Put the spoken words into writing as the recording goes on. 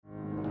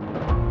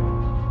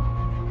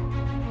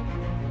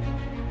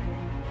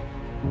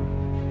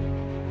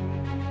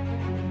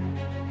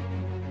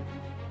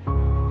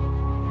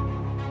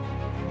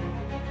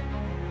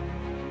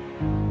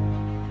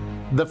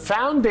The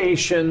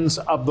foundations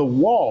of the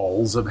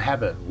walls of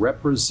heaven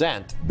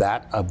represent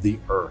that of the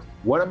earth.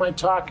 What am I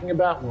talking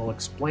about? We'll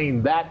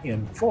explain that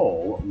in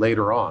full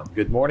later on.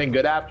 Good morning,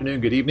 good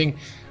afternoon, good evening.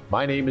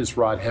 My name is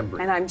Rod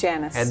Hembry. And I'm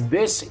Janice. And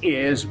this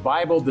is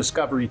Bible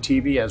Discovery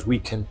TV as we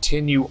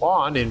continue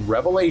on in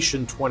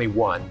Revelation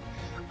 21.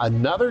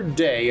 Another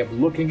day of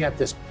looking at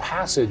this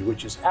passage,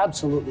 which is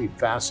absolutely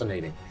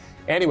fascinating.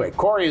 Anyway,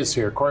 Corey is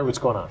here. Corey, what's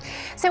going on?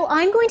 So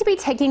I'm going to be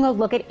taking a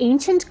look at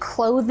ancient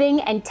clothing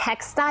and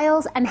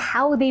textiles and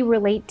how they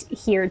relate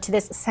here to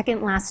this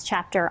second last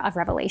chapter of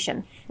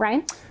Revelation.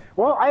 Ryan?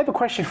 Well, I have a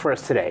question for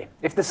us today.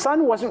 If the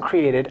sun wasn't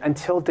created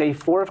until day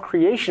 4 of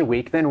creation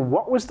week, then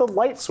what was the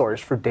light source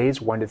for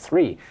days 1 to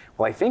 3?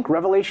 Well, I think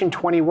Revelation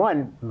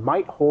 21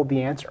 might hold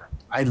the answer.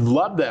 I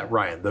love that,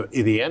 Ryan.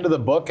 The end of the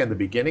book and the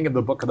beginning of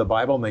the book of the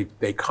Bible, and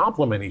they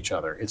complement each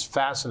other. It's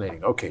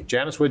fascinating. Okay,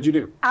 Janice, what'd you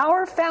do?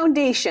 Our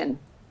foundation,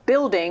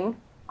 building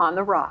on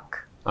the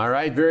rock. All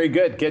right, very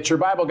good. Get your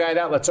Bible guide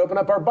out. Let's open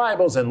up our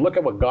Bibles and look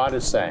at what God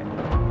is saying.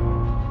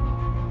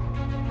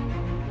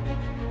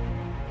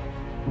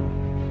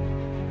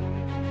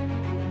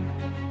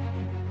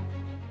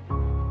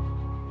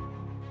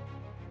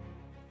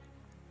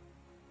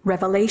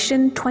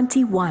 Revelation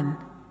 21.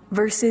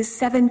 Verses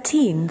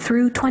 17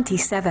 through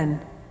 27.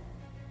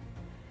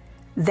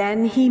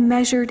 Then he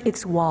measured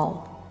its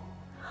wall,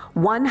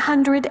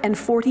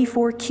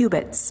 144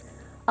 cubits,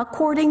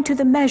 according to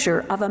the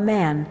measure of a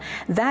man,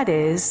 that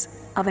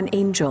is, of an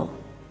angel.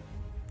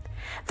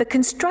 The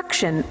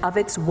construction of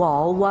its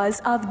wall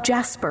was of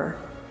jasper,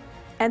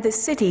 and the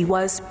city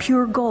was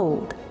pure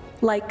gold,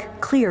 like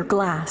clear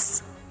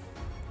glass.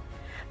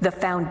 The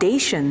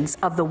foundations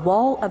of the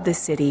wall of the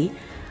city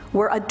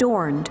were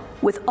adorned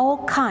with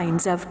all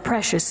kinds of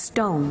precious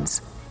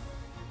stones.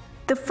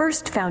 The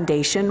first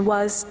foundation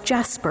was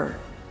jasper,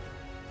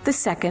 the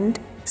second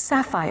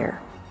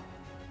sapphire,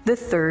 the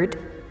third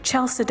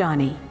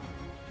chalcedony,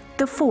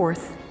 the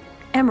fourth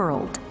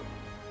emerald,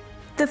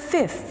 the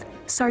fifth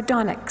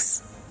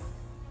sardonyx,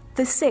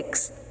 the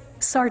sixth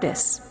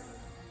sardis,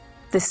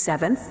 the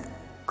seventh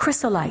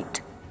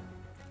chrysolite,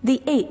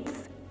 the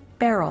eighth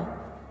beryl,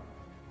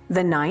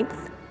 the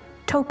ninth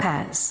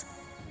topaz,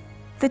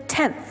 the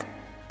 10th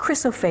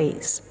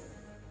chrysoprase,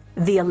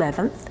 the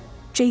 11th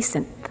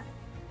jacinth,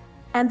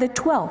 and the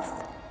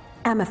 12th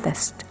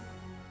amethyst.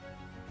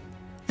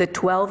 The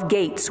 12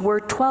 gates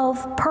were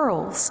 12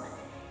 pearls.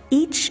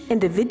 Each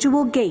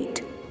individual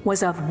gate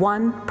was of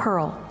 1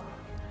 pearl.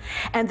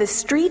 And the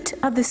street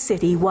of the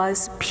city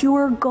was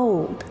pure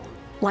gold,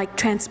 like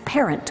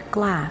transparent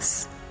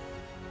glass.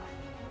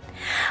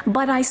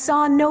 But I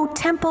saw no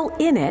temple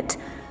in it,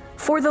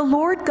 for the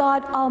Lord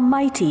God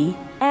Almighty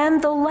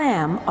and the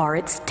Lamb are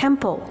its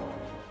temple.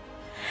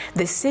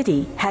 The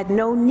city had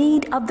no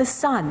need of the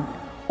sun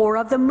or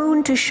of the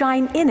moon to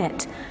shine in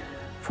it,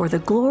 for the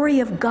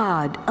glory of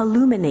God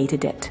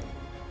illuminated it.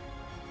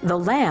 The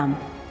Lamb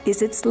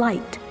is its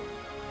light,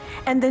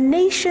 and the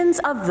nations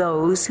of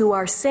those who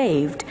are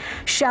saved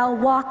shall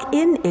walk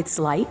in its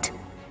light,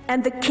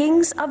 and the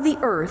kings of the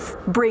earth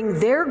bring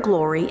their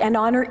glory and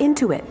honor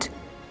into it.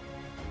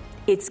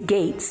 Its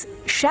gates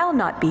shall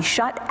not be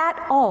shut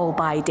at all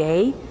by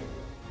day.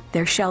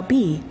 There shall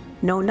be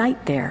no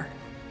night there.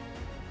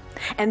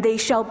 And they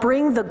shall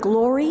bring the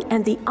glory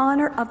and the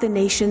honor of the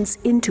nations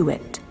into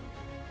it.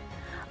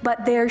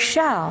 But there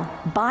shall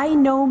by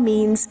no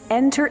means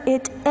enter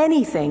it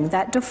anything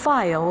that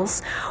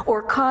defiles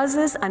or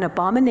causes an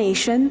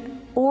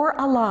abomination or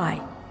a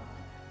lie,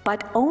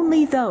 but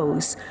only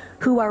those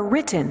who are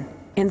written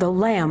in the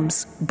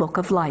Lamb's book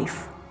of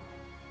life.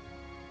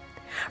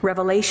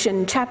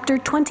 Revelation chapter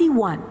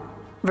 21,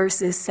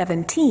 verses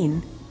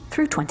 17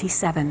 through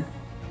 27.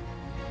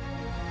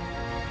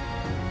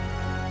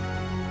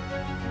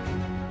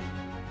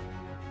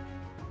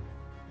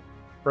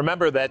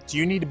 Remember that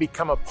you need to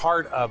become a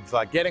part of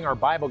getting our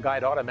Bible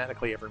guide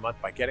automatically every month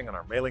by getting on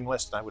our mailing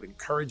list, and I would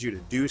encourage you to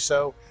do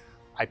so.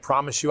 I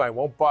promise you I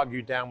won't bog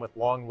you down with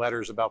long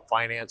letters about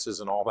finances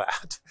and all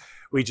that.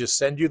 We just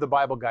send you the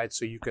Bible guide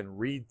so you can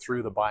read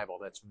through the Bible.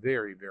 That's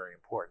very, very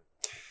important.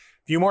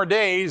 A few more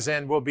days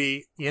and we'll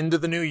be into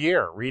the new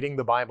year, reading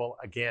the Bible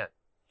again.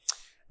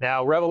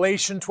 Now,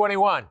 Revelation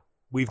 21.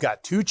 We've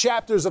got 2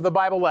 chapters of the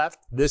Bible left.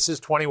 This is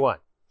 21.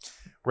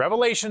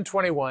 Revelation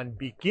 21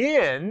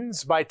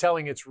 begins by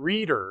telling its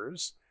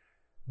readers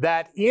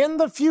that in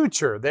the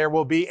future there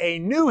will be a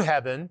new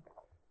heaven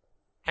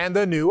and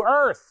a new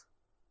earth.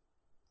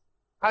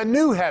 A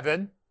new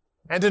heaven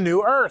and a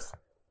new earth.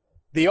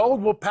 The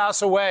old will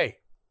pass away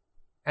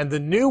and the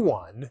new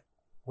one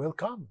will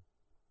come.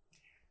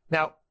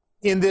 Now,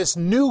 in this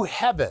new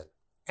heaven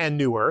and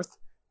new earth,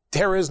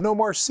 there is no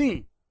more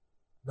sea.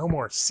 No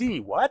more sea.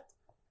 What?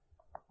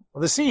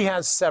 Well, the sea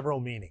has several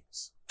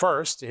meanings.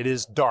 First, it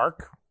is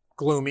dark,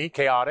 gloomy,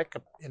 chaotic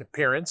in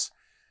appearance,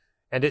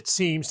 and it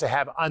seems to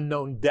have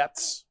unknown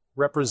depths,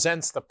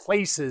 represents the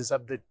places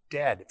of the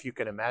dead, if you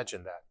can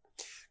imagine that.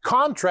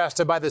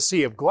 Contrasted by the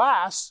sea of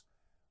glass,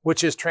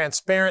 which is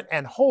transparent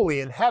and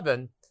holy in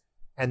heaven,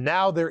 and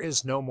now there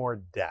is no more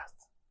death.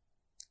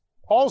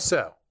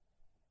 Also,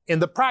 In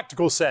the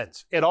practical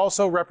sense, it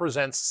also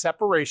represents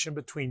separation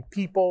between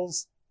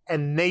peoples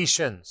and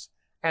nations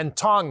and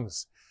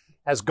tongues,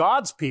 as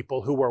God's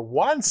people who were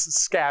once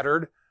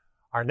scattered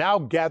are now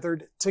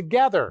gathered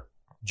together.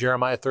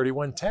 Jeremiah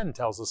 31:10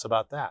 tells us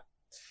about that.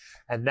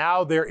 And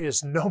now there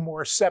is no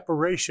more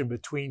separation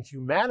between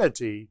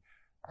humanity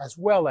as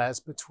well as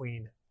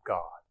between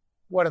God.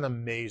 What an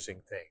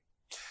amazing thing.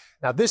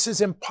 Now, this is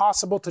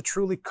impossible to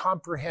truly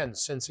comprehend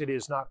since it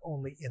is not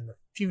only in the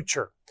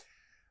future,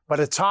 but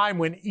a time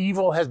when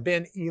evil has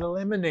been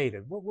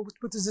eliminated.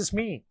 What does this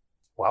mean?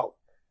 Well,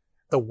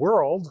 the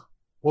world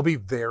will be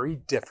very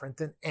different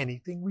than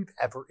anything we've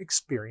ever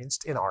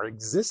experienced in our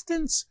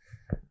existence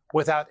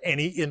without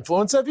any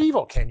influence of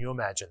evil. Can you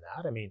imagine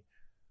that? I mean,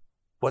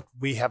 what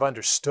we have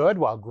understood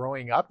while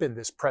growing up in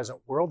this present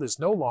world is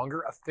no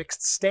longer a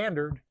fixed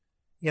standard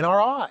in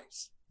our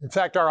eyes. In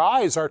fact, our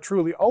eyes are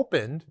truly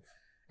opened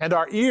and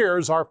our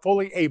ears are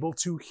fully able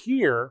to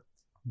hear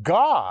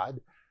God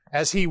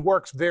as He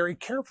works very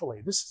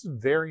carefully. This is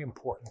very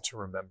important to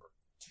remember.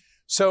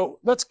 So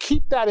let's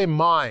keep that in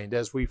mind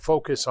as we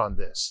focus on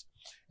this.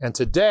 And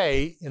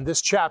today, in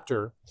this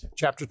chapter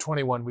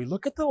 21, we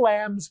look at the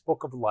Lamb's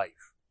Book of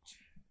Life.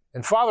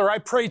 And Father, I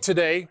pray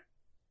today,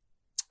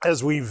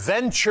 as we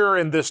venture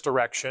in this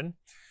direction,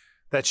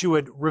 that you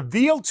would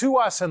reveal to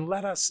us and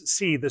let us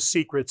see the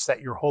secrets that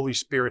your Holy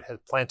Spirit has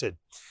planted,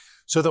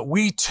 so that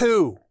we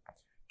too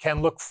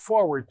can look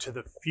forward to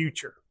the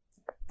future.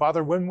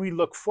 Father, when we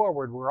look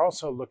forward, we're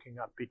also looking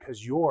up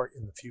because you're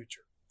in the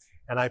future.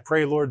 And I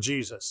pray, Lord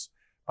Jesus,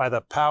 by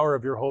the power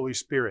of your Holy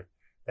Spirit,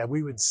 that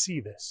we would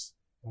see this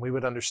and we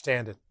would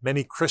understand it.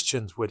 Many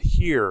Christians would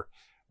hear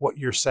what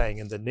you're saying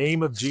in the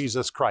name of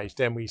Jesus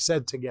Christ. And we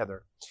said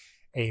together,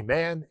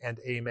 amen and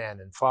amen.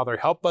 And Father,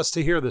 help us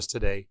to hear this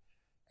today.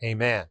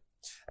 Amen.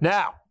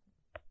 Now,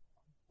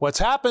 what's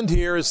happened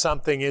here is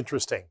something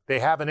interesting. They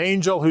have an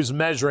angel who's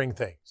measuring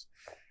things.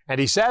 And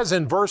he says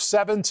in verse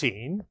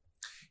 17,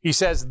 he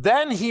says,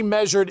 then he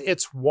measured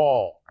its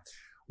wall,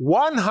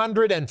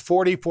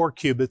 144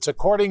 cubits,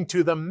 according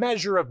to the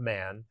measure of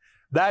man,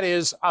 that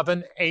is, of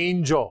an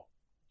angel.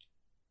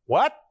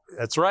 What?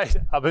 That's right,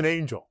 of an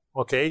angel.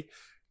 Okay,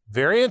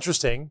 very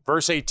interesting.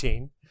 Verse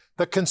 18,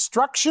 the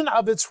construction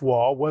of its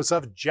wall was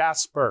of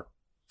jasper,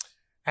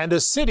 and the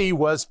city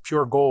was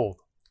pure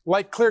gold,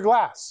 like clear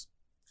glass.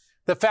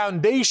 The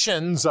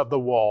foundations of the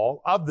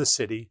wall of the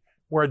city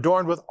were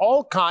adorned with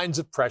all kinds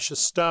of precious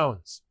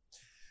stones.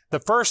 The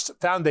first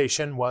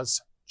foundation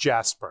was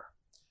jasper.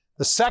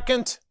 The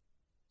second,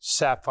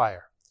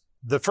 sapphire.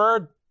 The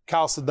third,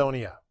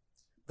 chalcedonia.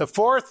 The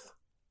fourth,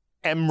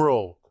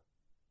 emerald.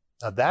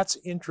 Now that's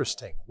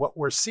interesting. What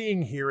we're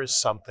seeing here is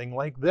something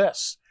like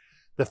this.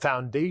 The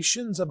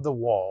foundations of the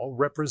wall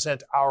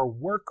represent our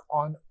work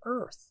on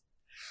earth.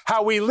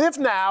 How we live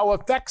now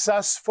affects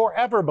us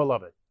forever,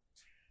 beloved.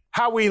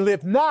 How we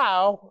live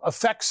now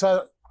affects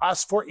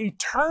us for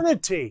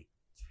eternity.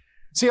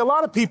 See, a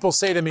lot of people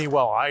say to me,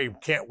 well, I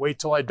can't wait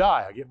till I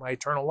die. I get my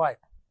eternal life.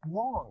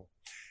 Wrong.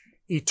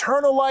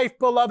 Eternal life,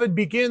 beloved,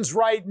 begins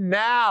right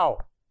now.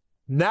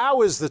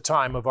 Now is the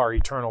time of our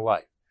eternal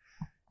life.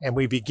 And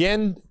we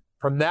begin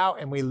from now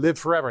and we live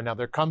forever. Now,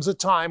 there comes a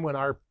time when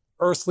our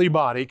earthly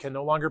body can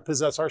no longer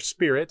possess our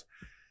spirit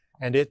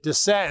and it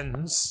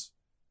descends,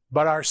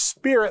 but our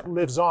spirit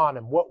lives on,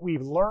 and what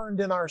we've learned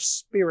in our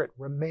spirit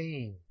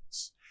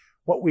remains.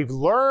 What we've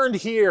learned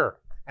here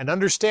and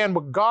understand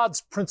what God's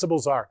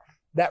principles are,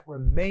 that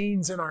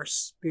remains in our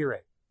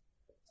spirit.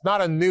 It's not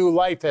a new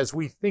life as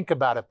we think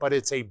about it, but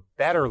it's a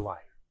better life.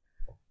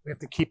 We have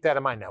to keep that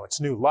in mind. Now,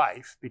 it's new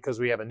life because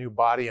we have a new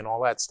body and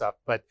all that stuff,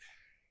 but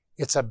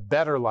it's a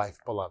better life,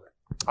 beloved.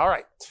 All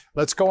right,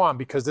 let's go on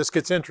because this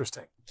gets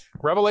interesting.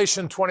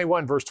 Revelation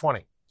 21, verse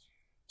 20.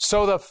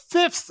 So the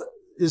fifth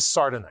is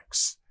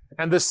sardonyx,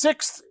 and the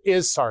sixth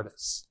is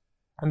sardis,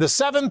 and the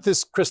seventh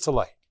is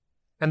chrysolite,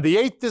 and the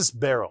eighth is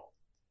beryl,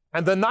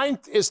 and the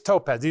ninth is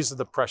topaz. These are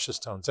the precious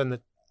stones.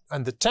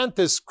 And the 10th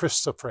is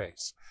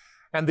chrysoprase,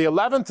 and the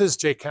 11th is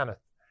jacinth,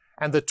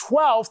 and the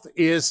 12th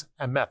is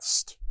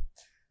amethyst.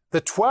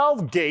 The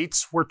 12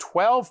 gates were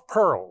 12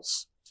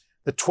 pearls.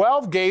 The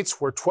 12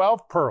 gates were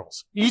 12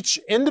 pearls. Each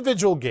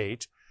individual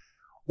gate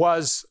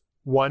was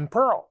one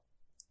pearl.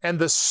 And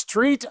the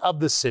street of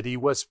the city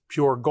was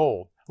pure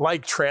gold,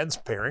 like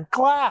transparent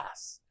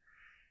glass.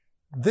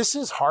 This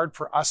is hard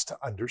for us to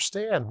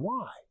understand.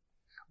 Why?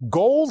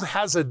 Gold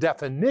has a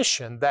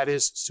definition that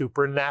is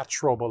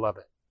supernatural,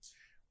 beloved.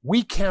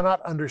 We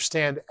cannot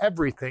understand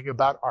everything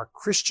about our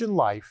Christian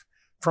life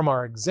from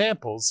our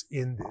examples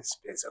in this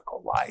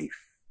physical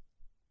life.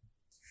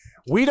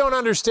 We don't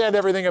understand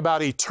everything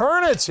about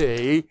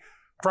eternity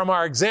from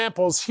our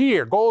examples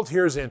here. Gold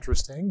here is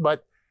interesting,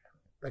 but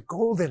the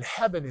gold in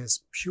heaven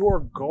is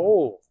pure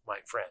gold, my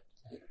friend.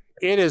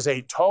 It is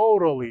a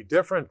totally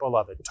different,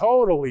 beloved,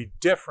 totally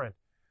different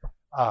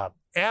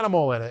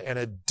animal and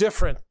a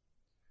different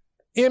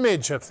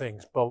image of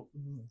things,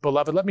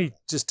 beloved. Let me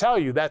just tell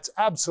you, that's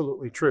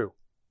absolutely true.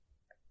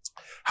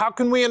 How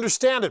can we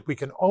understand it? We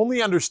can only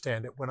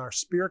understand it when our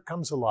spirit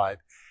comes alive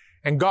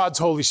And God's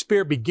Holy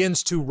Spirit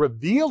begins to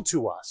reveal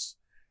to us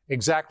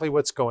exactly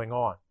what's going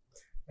on.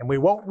 And we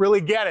won't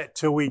really get it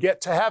till we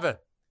get to heaven.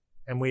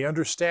 And we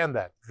understand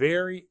that.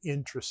 Very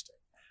interesting.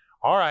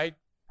 All right,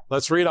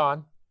 let's read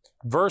on.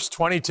 Verse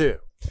 22.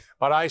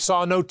 But I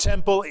saw no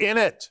temple in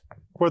it,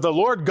 for the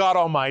Lord God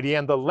Almighty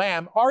and the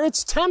Lamb are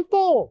its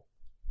temple.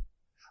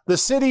 The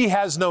city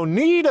has no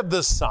need of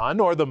the sun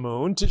or the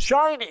moon to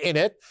shine in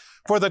it,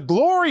 for the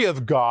glory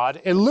of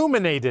God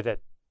illuminated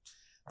it.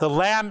 The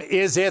Lamb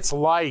is its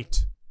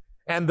light,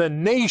 and the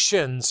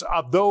nations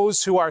of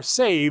those who are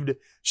saved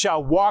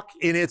shall walk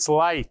in its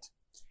light.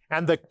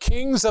 And the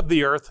kings of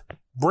the earth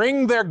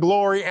bring their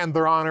glory and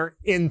their honor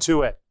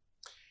into it.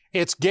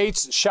 Its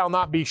gates shall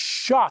not be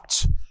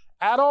shut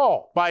at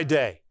all by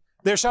day.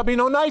 There shall be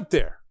no night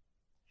there.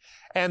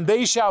 And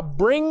they shall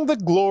bring the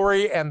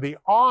glory and the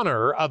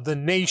honor of the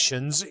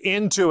nations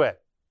into it.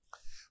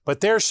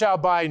 But there shall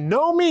by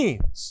no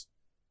means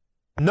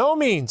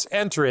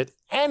enter it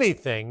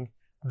anything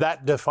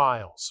that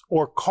defiles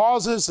or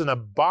causes an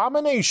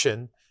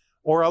abomination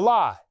or a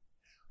lie,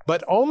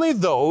 but only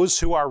those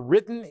who are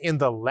written in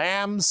the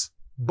Lamb's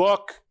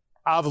book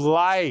of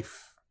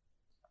life.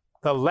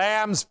 The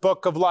Lamb's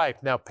book of life.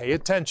 Now pay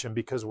attention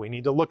because we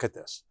need to look at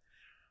this.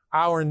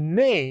 Our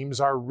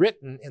names are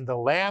written in the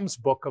Lamb's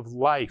book of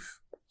life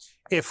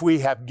if we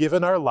have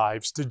given our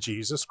lives to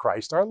Jesus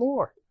Christ our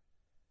Lord.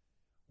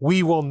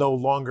 We will no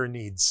longer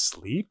need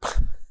sleep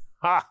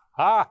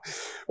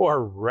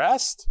or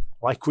rest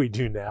like we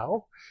do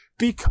now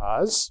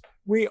because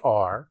we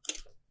are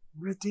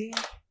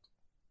redeemed.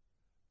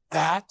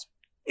 That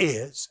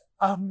is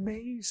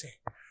amazing.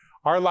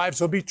 Our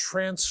lives will be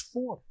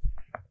transformed.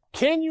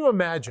 Can you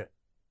imagine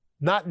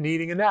not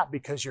needing a nap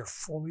because you're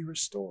fully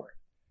restored?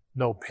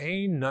 No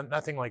pain,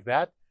 nothing like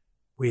that.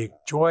 We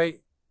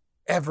enjoy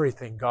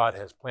everything God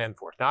has planned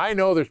for us. Now, I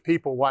know there's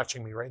people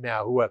watching me right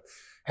now who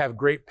have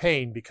great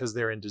pain because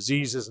they're in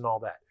diseases and all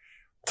that.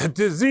 The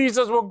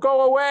diseases will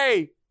go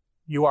away.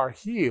 You are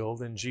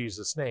healed in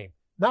Jesus' name.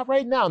 Not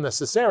right now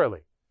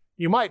necessarily.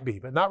 You might be,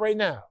 but not right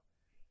now.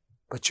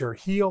 But you're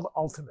healed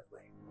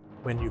ultimately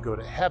when you go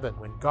to heaven,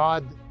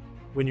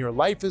 when your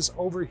life is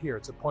over here,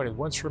 it's appointed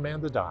once for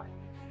man to die,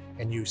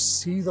 and you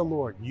see the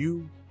Lord,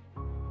 you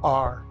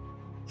are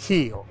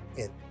healed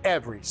in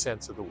every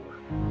sense of the word.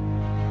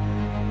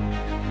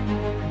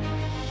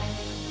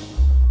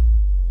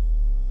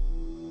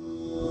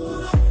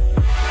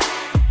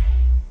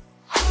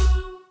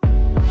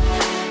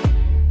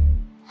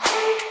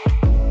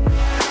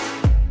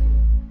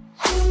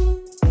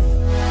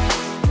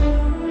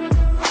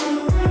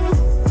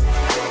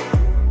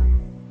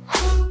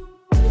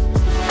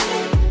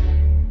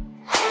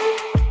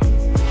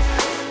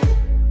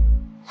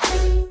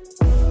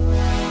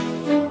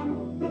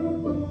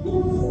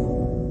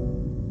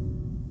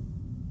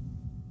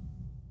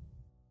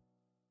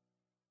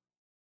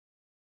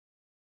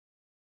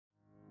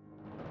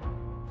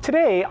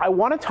 Today, I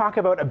want to talk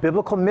about a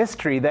biblical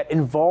mystery that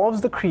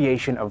involves the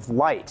creation of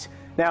light.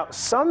 Now,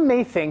 some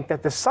may think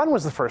that the sun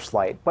was the first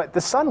light, but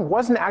the sun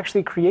wasn't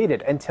actually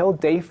created until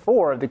day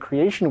 4 of the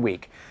creation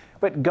week.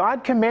 But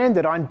God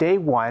commanded on day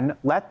 1,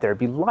 let there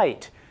be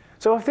light.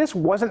 So if this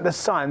wasn't the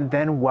sun,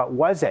 then what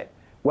was it?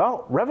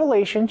 Well,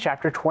 Revelation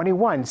chapter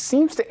 21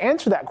 seems to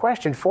answer that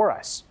question for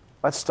us.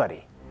 Let's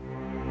study.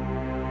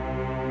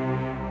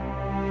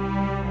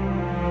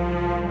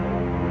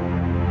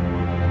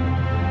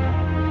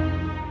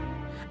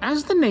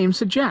 As the name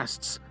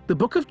suggests, the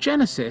book of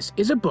Genesis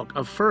is a book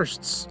of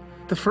firsts.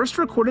 The first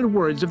recorded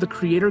words of the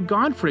Creator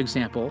God, for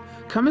example,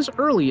 come as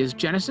early as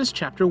Genesis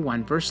chapter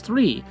 1 verse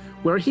 3,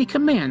 where he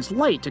commands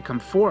light to come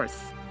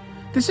forth.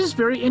 This is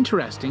very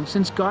interesting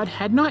since God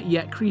had not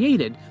yet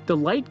created the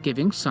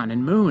light-giving sun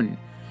and moon.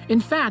 In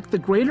fact, the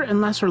greater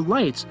and lesser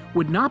lights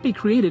would not be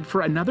created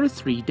for another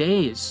 3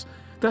 days.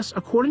 Thus,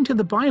 according to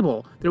the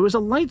Bible, there was a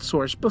light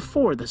source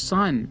before the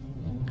sun.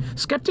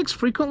 Skeptics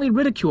frequently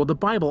ridicule the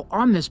Bible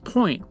on this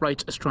point,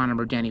 writes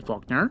astronomer Danny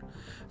Faulkner.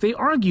 They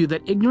argue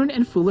that ignorant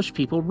and foolish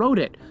people wrote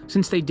it,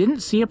 since they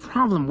didn't see a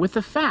problem with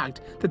the fact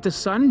that the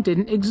sun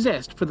didn't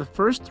exist for the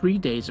first 3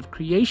 days of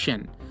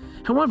creation.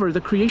 However, the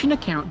creation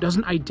account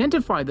doesn't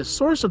identify the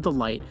source of the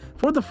light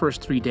for the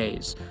first 3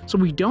 days, so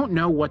we don't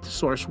know what the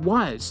source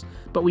was,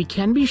 but we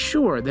can be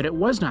sure that it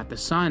was not the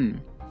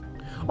sun.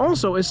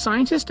 Also, as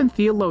scientist and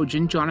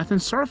theologian Jonathan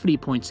Sarfati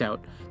points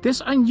out,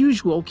 this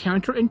unusual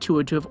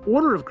counterintuitive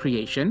order of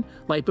creation,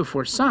 light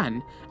before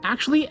sun,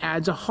 actually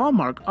adds a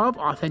hallmark of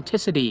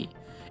authenticity.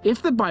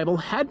 If the Bible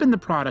had been the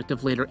product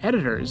of later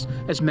editors,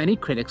 as many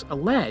critics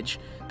allege,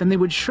 then they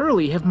would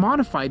surely have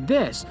modified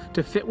this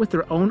to fit with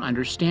their own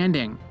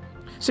understanding.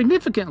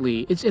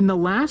 Significantly, it's in the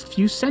last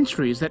few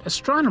centuries that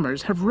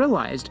astronomers have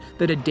realized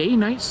that a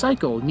day-night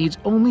cycle needs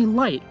only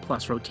light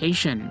plus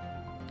rotation.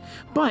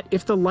 But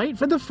if the light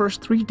for the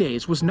first 3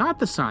 days was not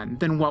the sun,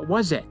 then what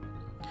was it?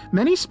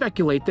 Many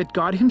speculate that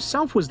God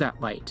himself was that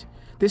light.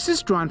 This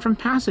is drawn from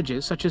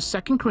passages such as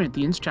 2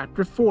 Corinthians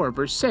chapter 4,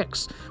 verse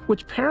 6,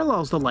 which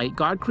parallels the light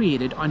God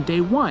created on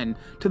day 1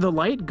 to the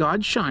light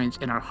God shines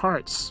in our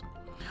hearts.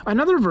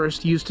 Another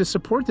verse used to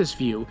support this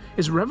view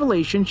is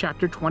Revelation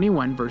chapter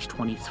 21, verse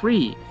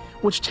 23,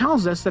 which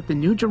tells us that the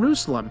New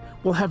Jerusalem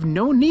will have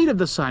no need of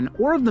the sun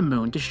or of the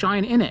moon to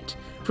shine in it,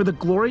 for the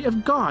glory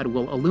of God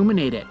will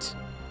illuminate it.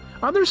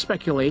 Others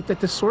speculate that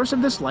the source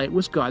of this light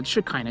was God's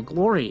Shekinah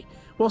glory,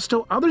 while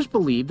still others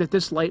believe that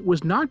this light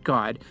was not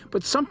God,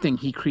 but something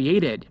he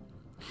created.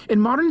 In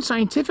modern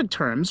scientific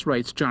terms,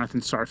 writes Jonathan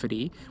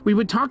Sarfati, we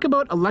would talk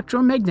about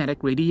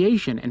electromagnetic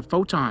radiation and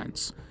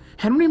photons.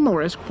 Henry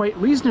Morris quite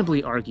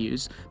reasonably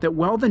argues that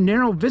while the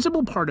narrow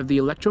visible part of the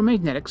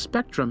electromagnetic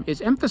spectrum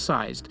is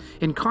emphasized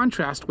in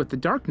contrast with the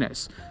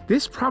darkness,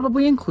 this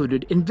probably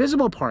included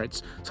invisible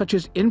parts such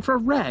as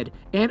infrared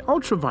and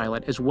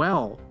ultraviolet as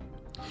well.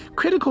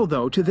 Critical,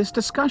 though, to this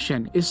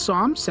discussion is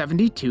Psalm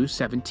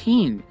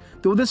 72:17,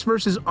 though this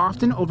verse is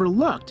often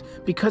overlooked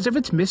because of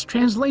its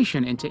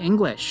mistranslation into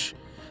English.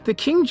 The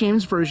King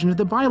James Version of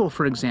the Bible,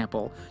 for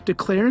example,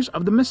 declares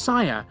of the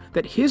Messiah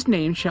that his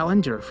name shall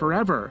endure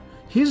forever.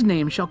 His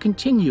name shall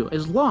continue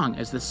as long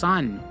as the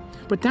sun.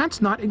 But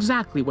that's not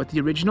exactly what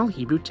the original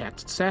Hebrew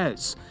text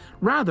says.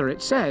 Rather,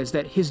 it says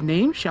that his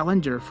name shall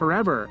endure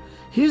forever.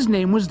 His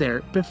name was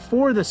there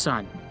before the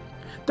sun.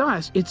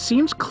 Thus, it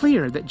seems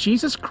clear that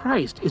Jesus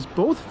Christ is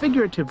both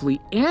figuratively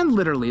and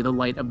literally the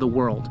light of the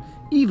world,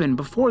 even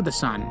before the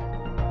sun.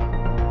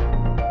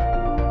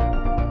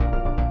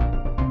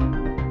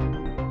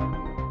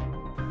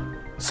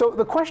 So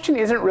the question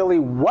isn't really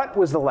what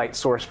was the light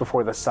source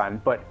before the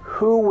sun, but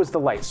who was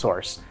the light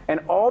source? And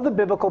all the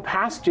biblical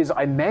passages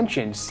I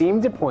mentioned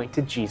seem to point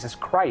to Jesus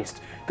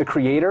Christ, the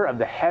creator of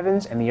the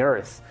heavens and the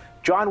earth.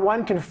 John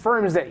 1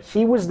 confirms that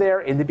he was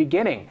there in the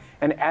beginning,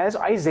 and as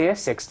Isaiah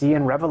 60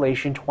 and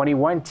Revelation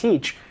 21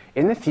 teach,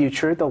 in the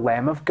future the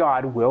Lamb of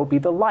God will be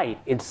the light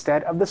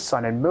instead of the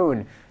sun and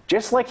moon,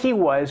 just like he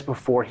was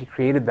before he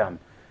created them.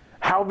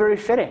 How very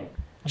fitting.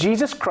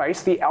 Jesus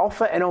Christ, the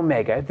Alpha and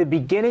Omega, the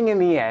beginning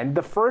and the end,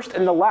 the first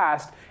and the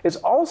last, is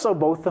also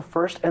both the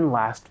first and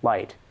last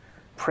light.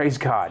 Praise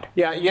God.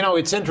 Yeah,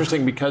 it's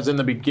interesting because in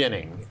the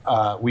beginning,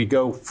 we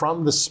go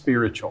from the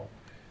spiritual,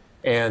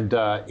 and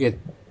it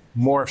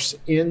morphs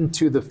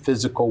into the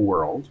physical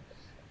world.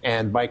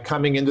 And by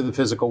coming into the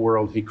physical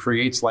world, he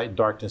creates light and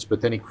darkness,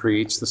 but then he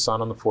creates the sun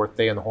on the fourth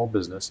day and the whole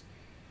business.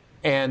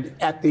 And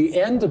at the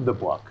end of the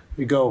book,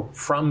 we go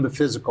from the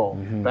physical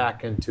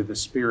back into the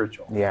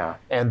spiritual. Yeah.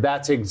 And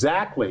that's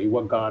exactly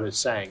what God is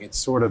saying. It's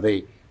sort of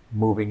a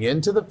moving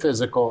into the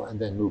physical and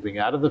then moving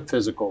out of the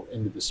physical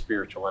into the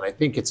spiritual. And I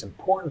think it's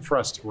important for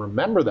us to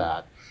remember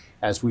that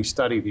as we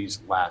study these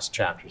last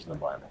chapters in the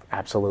Bible.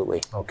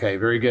 Absolutely. Okay,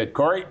 very good.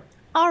 Corey?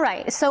 All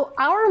right, so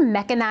our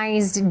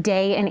mechanized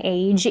day and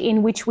age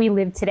in which we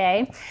live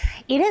today,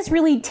 it has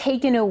really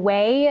taken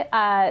away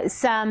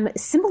some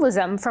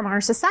symbolism from our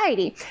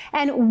society.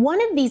 And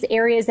one of these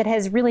areas that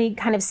has really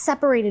kind of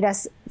separated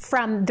us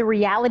from the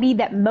reality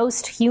that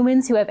most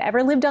humans who have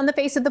ever lived on the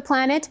face of the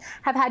planet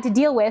have had to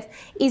deal with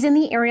is in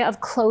the area of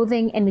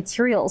clothing and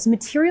materials.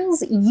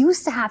 Materials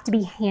used to have to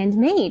be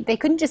handmade. They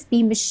couldn't just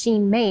be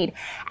machine made.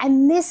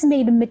 And this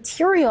made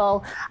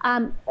material,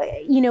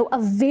 a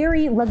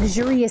very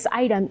luxurious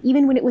item,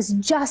 even when it was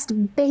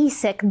just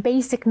basic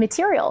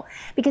material,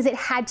 because it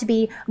had to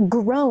be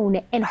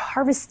grown and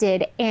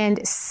harvested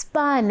and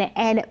spun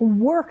and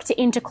worked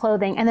into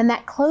clothing, and then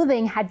that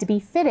clothing had to be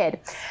fitted.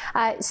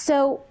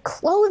 So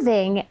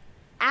clothing,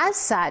 as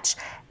such,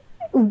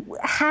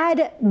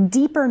 had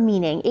deeper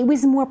meaning. It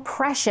was more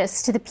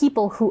precious to the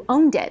people who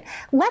owned it.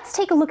 Let's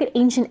take a look at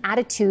ancient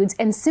attitudes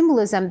and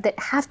symbolism that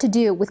have to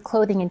do with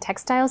clothing and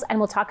textiles, and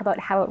we'll talk about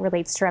how it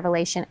relates to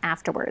Revelation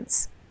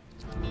afterwards.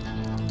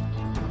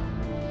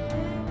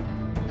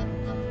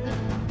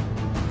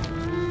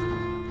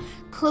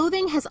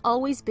 Clothing has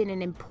always been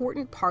an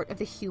important part of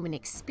the human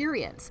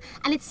experience,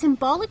 and its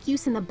symbolic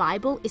use in the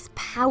Bible is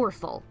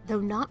powerful, though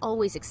not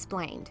always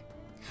explained.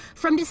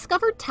 From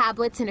discovered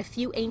tablets in a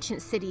few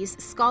ancient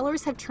cities,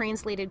 scholars have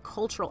translated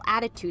cultural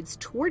attitudes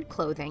toward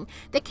clothing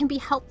that can be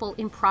helpful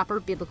in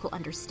proper biblical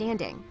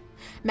understanding.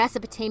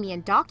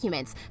 Mesopotamian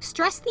documents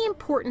stress the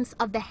importance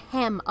of the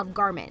hem of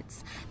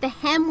garments. The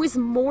hem was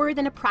more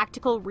than a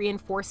practical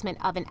reinforcement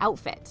of an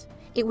outfit.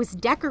 It was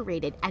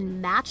decorated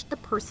and matched the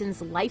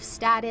person's life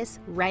status,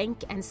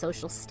 rank, and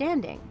social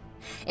standing.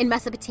 In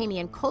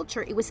Mesopotamian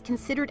culture, it was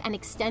considered an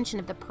extension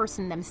of the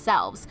person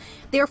themselves.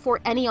 Therefore,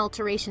 any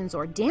alterations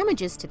or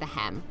damages to the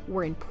hem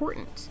were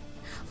important.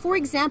 For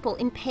example,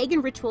 in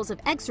pagan rituals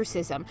of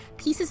exorcism,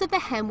 pieces of the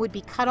hem would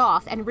be cut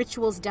off and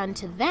rituals done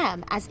to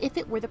them as if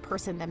it were the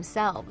person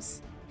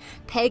themselves.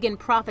 Pagan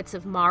prophets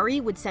of Mari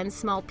would send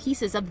small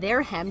pieces of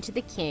their hem to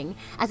the king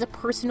as a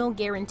personal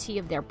guarantee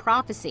of their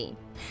prophecy.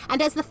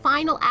 And as the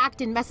final act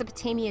in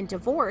Mesopotamian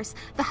divorce,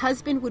 the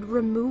husband would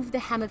remove the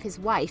hem of his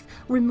wife,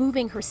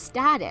 removing her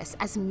status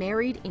as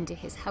married into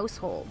his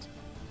household.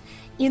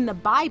 In the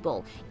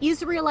Bible,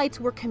 Israelites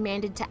were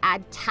commanded to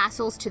add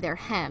tassels to their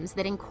hems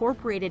that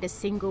incorporated a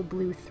single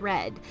blue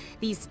thread.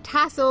 These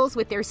tassels,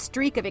 with their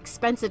streak of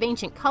expensive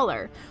ancient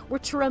color, were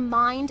to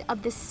remind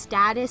of the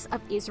status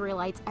of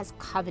Israelites as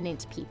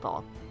covenant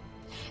people.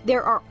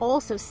 There are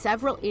also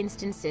several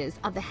instances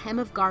of the hem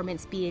of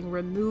garments being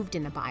removed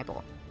in the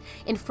Bible.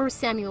 In 1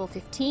 Samuel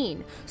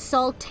 15,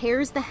 Saul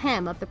tears the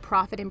hem of the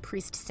prophet and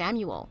priest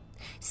Samuel.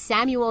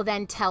 Samuel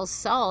then tells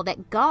Saul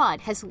that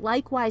God has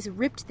likewise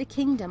ripped the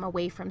kingdom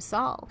away from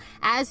Saul.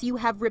 As you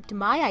have ripped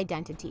my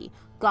identity,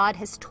 God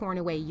has torn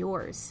away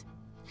yours.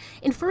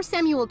 In 1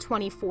 Samuel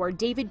 24,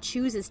 David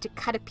chooses to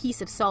cut a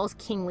piece of Saul's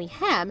kingly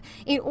hem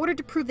in order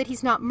to prove that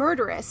he's not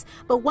murderous,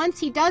 but once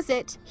he does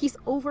it, he's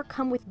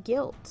overcome with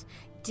guilt.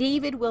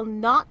 David will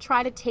not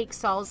try to take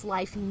Saul's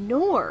life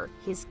nor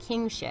his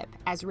kingship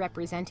as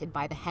represented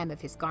by the hem of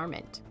his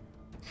garment.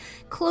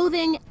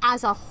 Clothing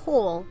as a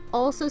whole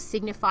also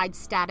signified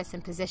status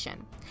and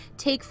position.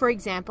 Take, for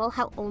example,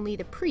 how only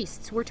the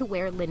priests were to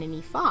wear linen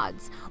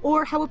ephods,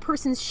 or how a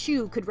person's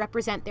shoe could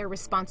represent their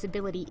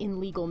responsibility in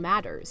legal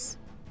matters.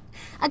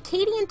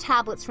 Akkadian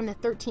tablets from the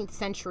 13th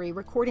century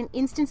record an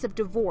instance of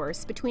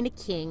divorce between a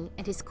king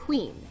and his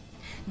queen.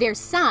 Their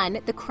son,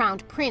 the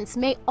crowned prince,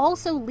 may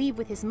also leave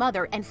with his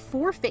mother and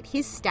forfeit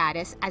his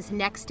status as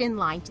next in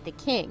line to the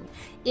king.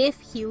 If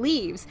he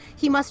leaves,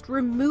 he must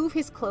remove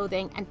his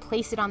clothing and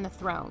place it on the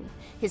throne.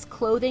 His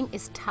clothing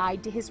is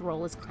tied to his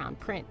role as crowned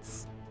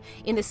prince.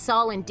 In the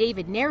Saul and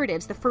David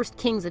narratives, the first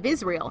kings of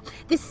Israel,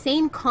 this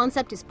same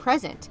concept is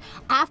present.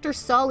 After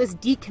Saul is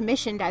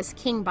decommissioned as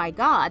king by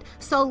God,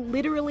 Saul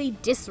literally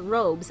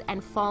disrobes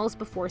and falls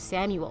before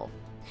Samuel.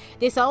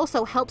 This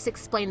also helps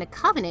explain the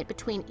covenant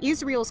between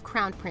Israel's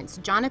crowned prince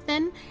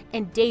Jonathan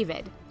and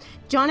David.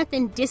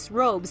 Jonathan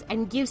disrobes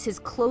and gives his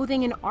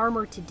clothing and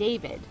armor to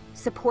David,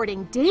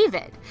 supporting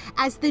David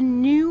as the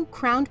new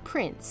crowned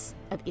prince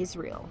of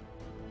Israel.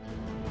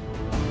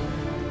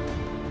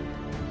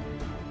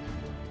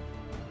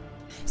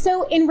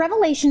 So in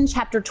Revelation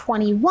chapter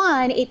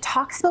 21, it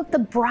talks about the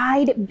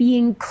bride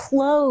being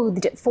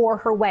clothed for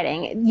her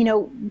wedding. You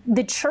know,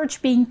 the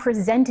church being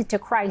presented to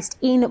Christ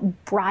in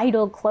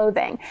bridal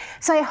clothing.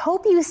 So I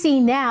hope you see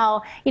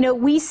now,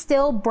 we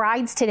still,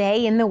 brides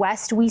today in the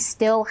West, we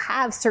still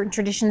have certain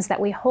traditions that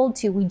we hold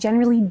to. We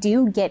generally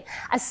do get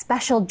a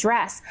special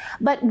dress,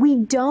 but we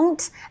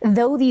don't,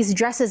 though these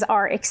dresses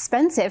are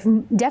expensive,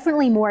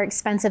 definitely more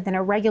expensive than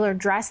a regular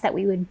dress that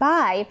we would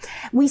buy,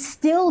 we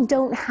still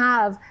don't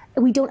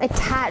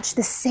attach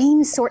the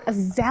same sort of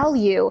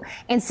value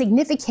and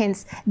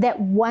significance that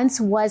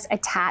once was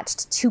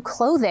attached to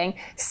clothing,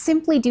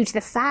 simply due to the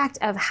fact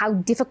of how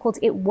difficult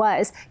it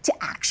was to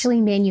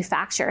actually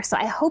manufacture. So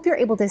I hope you're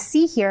able to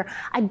see here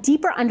a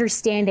deeper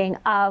understanding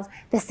of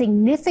the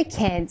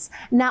significance,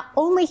 not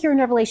only here in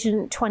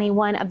Revelation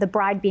 21 of the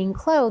bride being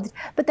clothed,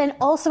 but then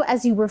also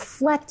as you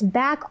reflect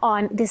back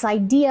on this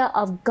idea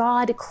of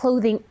God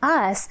clothing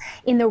us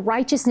in the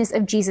righteousness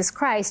of Jesus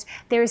Christ.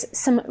 There's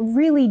some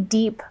really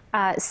deep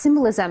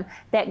symbolism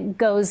that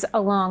goes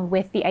along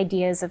with the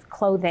ideas of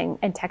clothing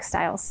and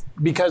textiles.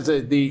 Because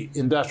the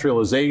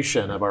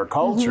industrialization of our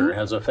culture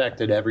has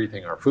affected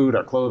everything, our food,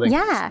 our clothing,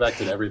 has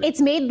affected everything.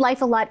 It's made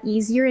life a lot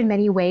easier in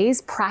many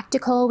ways,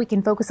 practical, we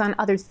can focus on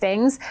other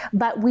things,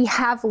 but we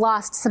have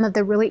lost some of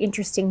the really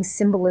interesting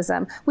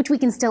symbolism, which we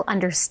can still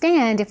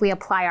understand if we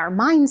apply our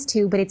minds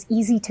to, but it's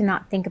easy to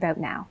not think about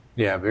now.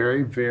 Yeah,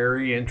 very,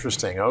 very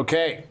interesting.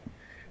 Okay,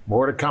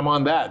 more to come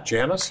on that.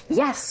 Janice?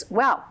 Yes,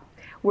 well,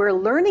 we're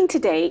learning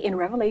today in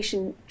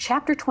Revelation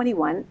chapter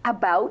 21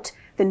 about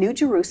the New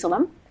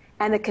Jerusalem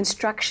and the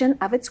construction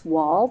of its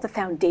wall, the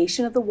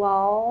foundation of the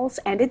walls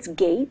and its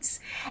gates.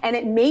 And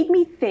it made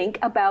me think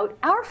about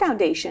our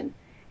foundation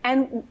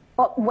and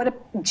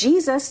what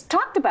Jesus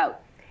talked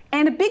about.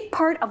 And a big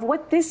part of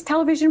what this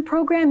television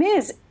program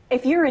is.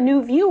 If you're a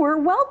new viewer,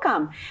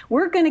 welcome.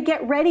 We're going to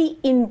get ready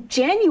in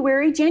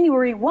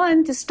January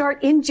 1, to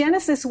start in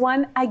Genesis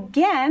 1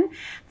 again,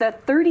 the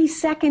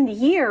 32nd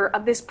year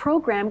of this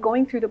program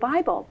going through the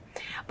Bible.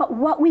 But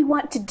what we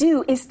want to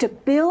do is to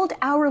build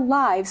our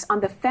lives on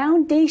the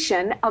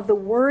foundation of the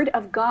Word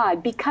of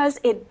God, because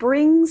it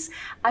brings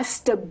a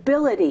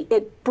stability,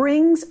 it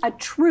brings a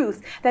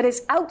truth that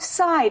is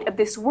outside of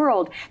this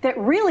world that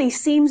really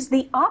seems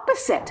the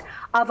opposite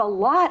of a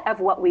lot of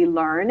what we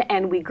learn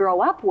and we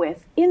grow up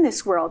with in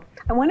this world.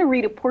 I want to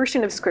read a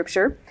portion of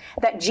Scripture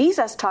that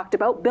Jesus talked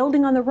about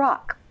building on the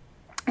rock.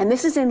 And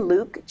this is in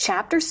Luke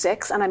chapter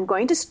 6, and I'm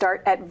going to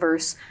start at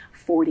verse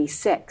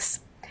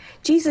 46.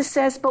 Jesus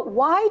says, "But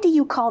why do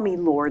you call me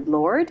Lord,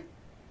 Lord,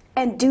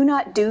 and do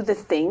not do the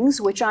things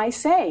which I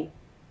say?"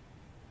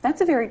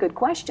 That's a very good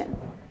question.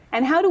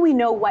 And how do we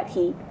know what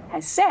he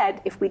has said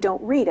if we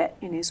don't read it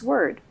in his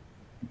word?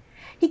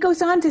 He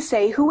goes on to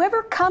say,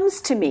 "Whoever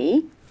comes to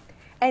me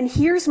and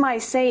hears my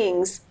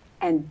sayings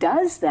and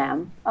does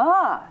them,"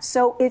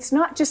 so it's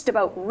not just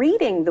about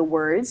reading the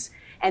words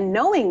and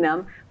knowing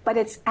them, but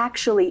it's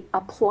actually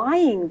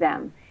applying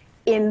them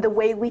in the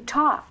way we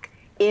talk,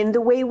 in the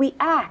way we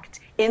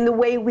act, in the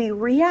way we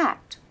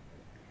react.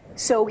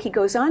 So he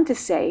goes on to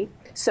say,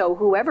 "So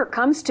whoever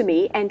comes to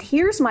me and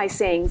hears my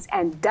sayings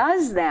and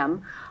does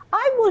them,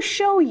 I will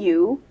show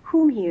you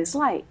whom he is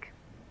like.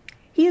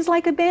 He is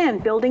like a man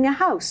building a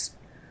house,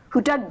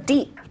 who dug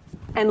deep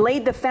and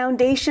laid the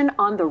foundation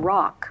on the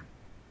rock.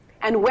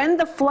 And when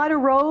the flood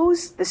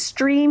arose, the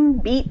stream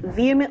beat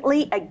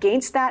vehemently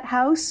against that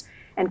house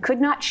and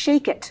could not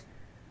shake it,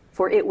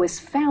 for it was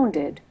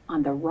founded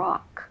on the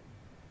rock.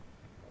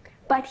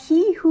 But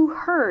he who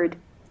heard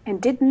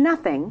and did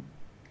nothing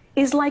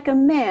is like a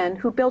man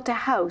who built a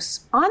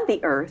house on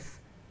the earth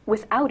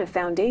without a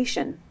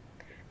foundation,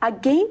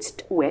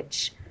 against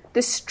which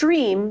the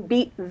stream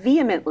beat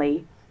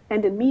vehemently,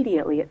 and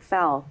immediately it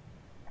fell.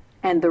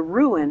 And the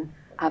ruin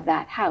of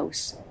that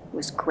house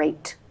was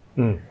great.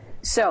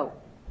 So,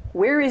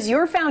 where is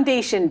your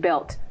foundation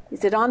built?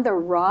 Is it on the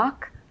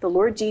rock, the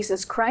Lord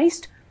Jesus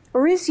Christ?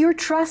 Or is your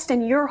trust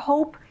and your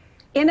hope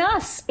in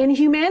us, in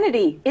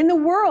humanity, in the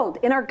world,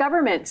 in our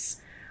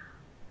governments?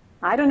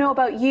 I don't know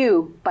about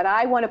you, but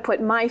I want to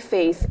put my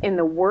faith in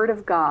the Word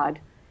of God,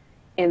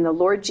 in the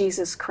Lord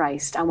Jesus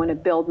Christ. I want to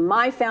build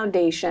my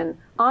foundation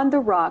on the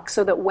rock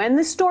so that when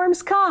the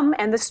storms come,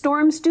 and the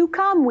storms do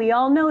come, we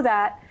all know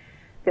that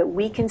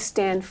we can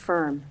stand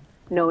firm,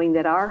 knowing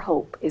that our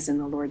hope is in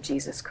the Lord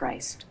Jesus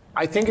Christ.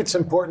 I think it's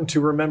important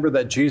to remember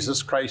that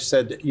Jesus Christ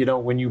said,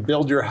 when you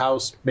build your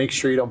house, make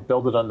sure you don't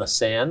build it on the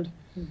sand.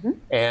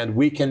 And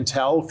we can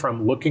tell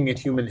from looking at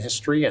human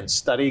history and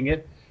studying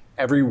it,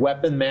 every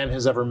weapon man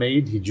has ever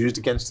made, he used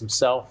against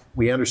himself.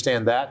 We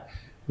understand that.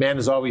 Man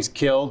is always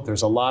killed.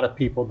 There's a lot of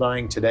people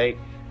dying today.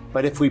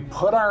 But if we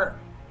put our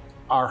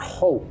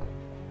hope,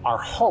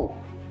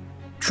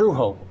 true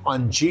hope,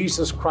 on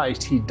Jesus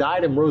Christ, he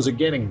died and rose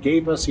again and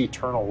gave us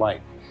eternal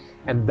life.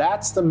 And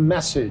that's the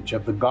message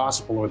of the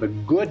gospel, or the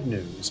good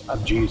news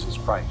of Jesus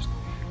Christ.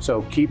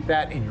 So keep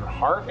that in your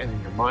heart and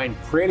in your mind.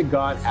 Pray to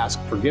God,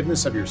 ask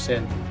forgiveness of your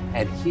sin,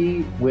 and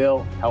he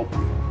will help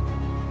you.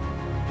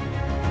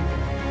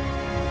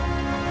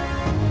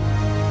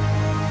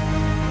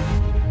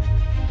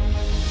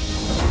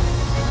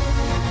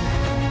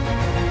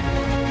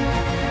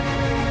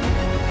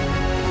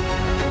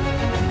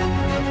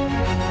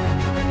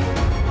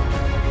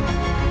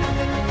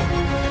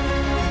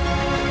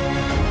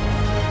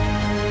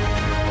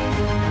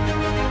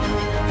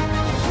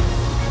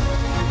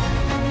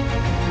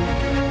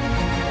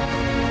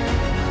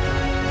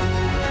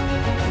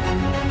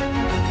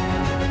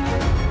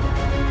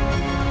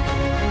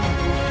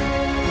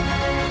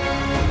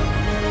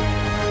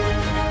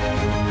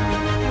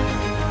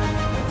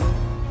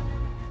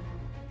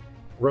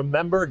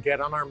 Remember,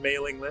 get on our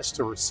mailing list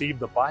to receive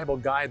the Bible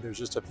guide. There's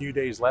just a few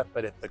days left,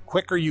 but the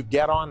quicker you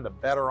get on, the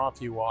better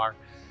off you are.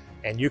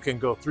 And you can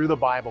go through the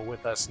Bible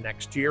with us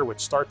next year, which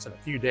starts in a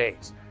few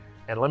days.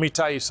 And let me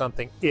tell you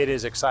something, it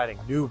is exciting.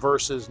 New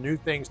verses, new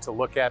things to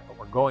look at, but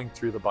we're going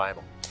through the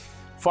Bible.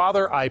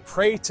 Father, I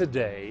pray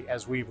today,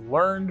 as we've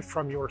learned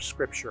from your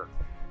scripture,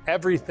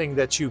 everything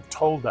that you've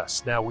told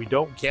us. Now, we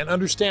can't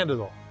understand it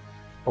all,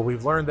 but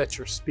we've learned that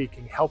you're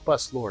speaking. Help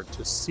us, Lord,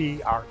 to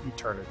see our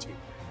eternity.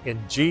 In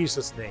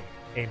Jesus' name,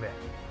 amen.